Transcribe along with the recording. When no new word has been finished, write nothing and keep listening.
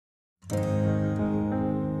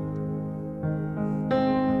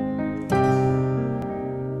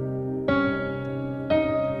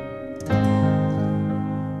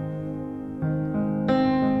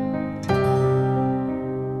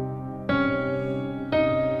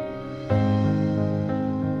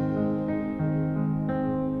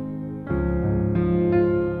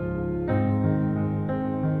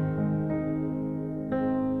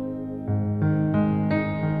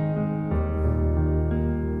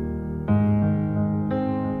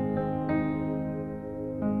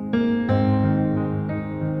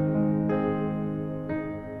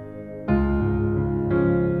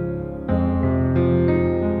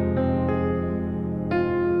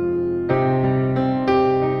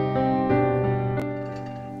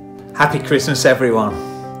Happy Christmas, everyone.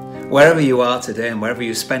 Wherever you are today and wherever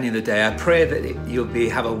you're spending the day, I pray that you'll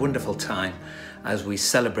have a wonderful time as we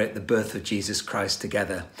celebrate the birth of Jesus Christ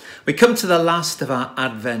together. We come to the last of our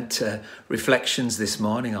Advent reflections this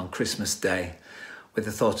morning on Christmas Day with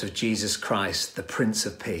the thought of Jesus Christ, the Prince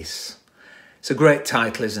of Peace. It's a great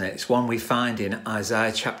title, isn't it? It's one we find in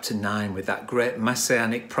Isaiah chapter 9 with that great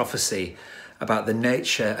messianic prophecy about the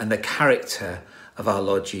nature and the character of our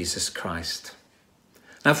Lord Jesus Christ.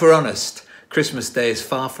 Now, if we're honest, Christmas Day is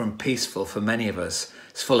far from peaceful for many of us.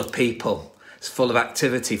 It's full of people, it's full of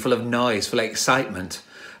activity, full of noise, full of excitement.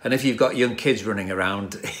 And if you've got young kids running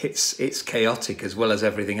around, it's chaotic as well as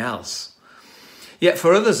everything else. Yet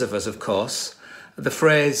for others of us, of course, the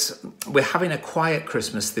phrase, we're having a quiet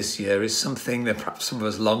Christmas this year, is something that perhaps some of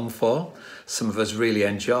us long for, some of us really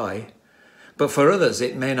enjoy. But for others,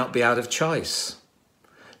 it may not be out of choice.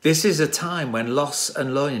 This is a time when loss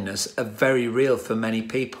and loneliness are very real for many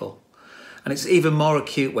people. And it's even more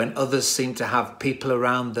acute when others seem to have people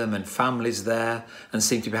around them and families there and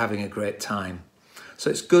seem to be having a great time. So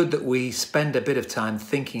it's good that we spend a bit of time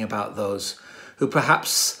thinking about those who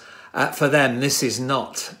perhaps for them this is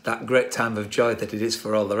not that great time of joy that it is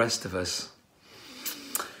for all the rest of us.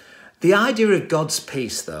 The idea of God's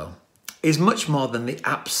peace, though, is much more than the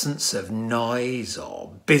absence of noise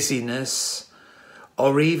or busyness,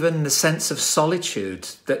 or even the sense of solitude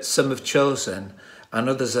that some have chosen and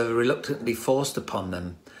others have reluctantly forced upon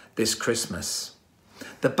them this Christmas.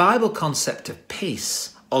 The Bible concept of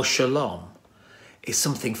peace, or shalom, is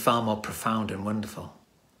something far more profound and wonderful.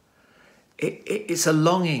 It's a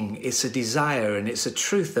longing, it's a desire, and it's a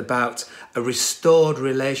truth about a restored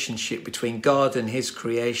relationship between God and his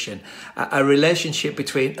creation, a relationship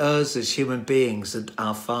between us as human beings and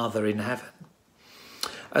our Father in heaven.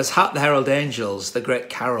 As Hark the Herald Angels, the great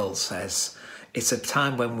carol says, it's a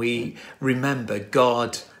time when we remember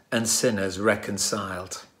God and sinners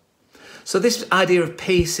reconciled. So this idea of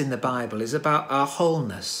peace in the Bible is about our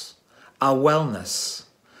wholeness, our wellness,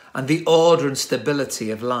 and the order and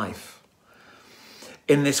stability of life.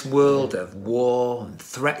 In this world of war and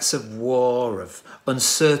threats of war, of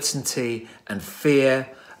uncertainty and fear,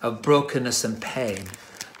 of brokenness and pain,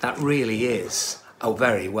 that really is a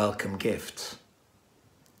very welcome gift.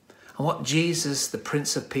 And what Jesus, the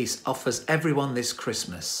Prince of Peace, offers everyone this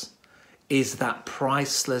Christmas is that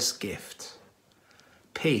priceless gift,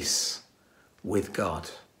 peace with God.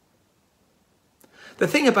 The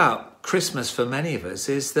thing about Christmas for many of us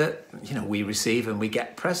is that, we receive and we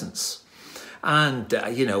get presents. And,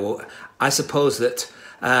 I suppose that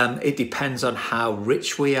it depends on how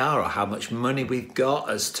rich we are or how much money we've got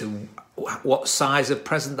as to what size of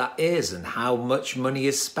present that is and how much money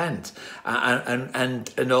is spent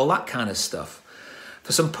and all that kind of stuff.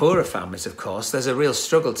 For some poorer families, of course, there's a real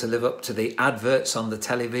struggle to live up to the adverts on the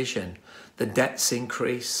television. The debts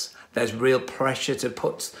increase. There's real pressure to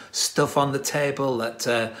put stuff on the table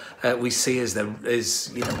that we see as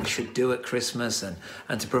we should do at Christmas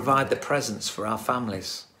and to provide the presents for our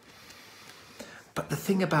families. But the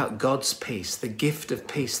thing about God's peace, the gift of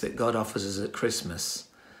peace that God offers us at Christmas,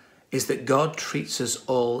 is that God treats us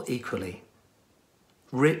all equally.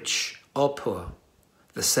 Rich or poor,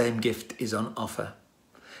 the same gift is on offer.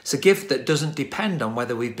 It's a gift that doesn't depend on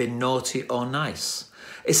whether we've been naughty or nice.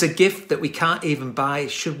 It's a gift that we can't even buy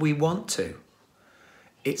should we want to.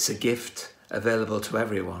 It's a gift available to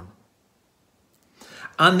everyone.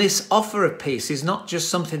 And this offer of peace is not just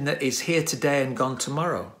something that is here today and gone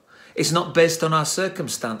tomorrow. It's not based on our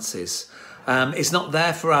circumstances. It's not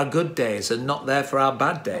there for our good days and not there for our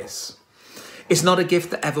bad days. It's not a gift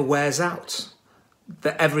that ever wears out,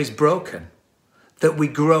 that ever is broken, that we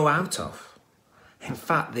grow out of. In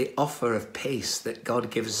fact, the offer of peace that God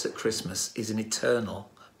gives us at Christmas is an eternal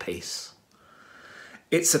peace.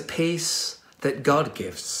 It's a peace that God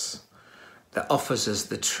gives that offers us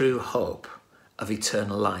the true hope of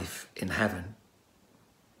eternal life in heaven.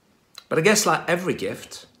 But I guess like every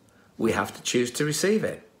gift, we have to choose to receive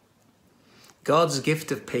it. God's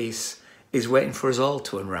gift of peace is waiting for us all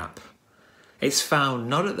to unwrap. It's found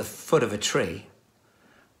not at the foot of a tree,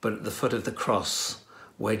 but at the foot of the cross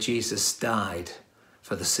where Jesus died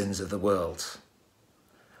for the sins of the world.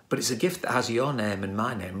 But it's a gift that has your name and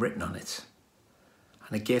my name written on it,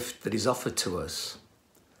 and a gift that is offered to us.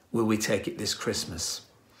 Will we take it this Christmas?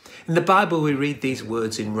 In the Bible, we read these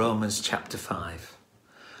words in Romans chapter 5.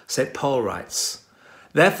 St. Paul writes,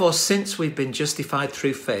 "Therefore, since we've been justified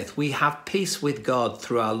through faith, we have peace with God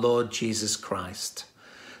through our Lord Jesus Christ,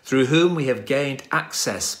 through whom we have gained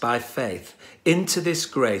access by faith into this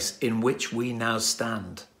grace in which we now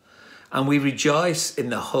stand. And we rejoice in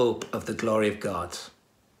the hope of the glory of God."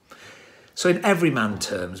 So in everyman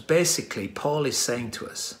terms, basically, Paul is saying to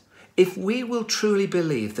us, if we will truly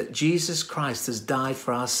believe that Jesus Christ has died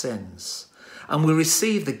for our sins and will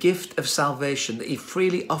receive the gift of salvation that he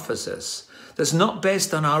freely offers us, that's not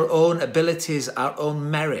based on our own abilities, our own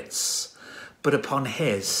merits, but upon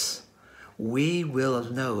his, we will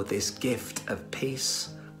know this gift of peace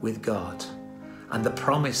with God and the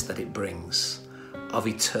promise that it brings of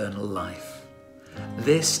eternal life.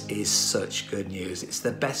 This is such good news. It's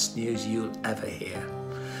the best news you'll ever hear.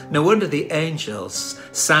 No wonder the angels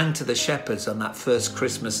sang to the shepherds on that first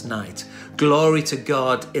Christmas night, "Glory to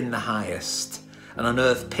God in the highest, and on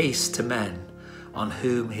earth peace to men on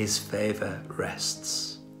whom his favour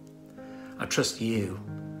rests." I trust you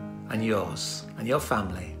and yours and your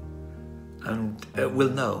family and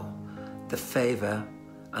will know the favour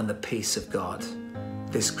and the peace of God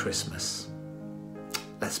this Christmas.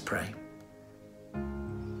 Let's pray.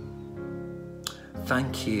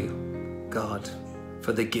 Thank you, God,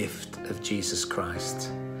 for the gift of Jesus Christ.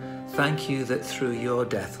 Thank you that through your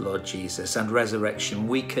death, Lord Jesus, and resurrection,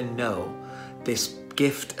 we can know this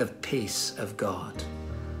gift of peace of God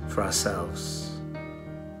for ourselves.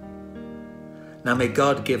 Now may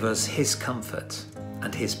God give us his comfort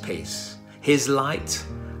and his peace, his light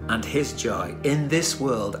and his joy in this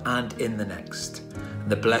world and in the next. And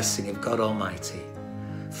the blessing of God Almighty,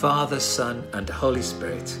 Father, Son, and Holy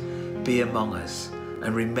Spirit be among us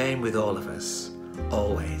and remain with all of us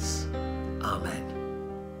always. Amen.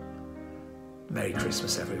 Merry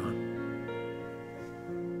Christmas, everyone.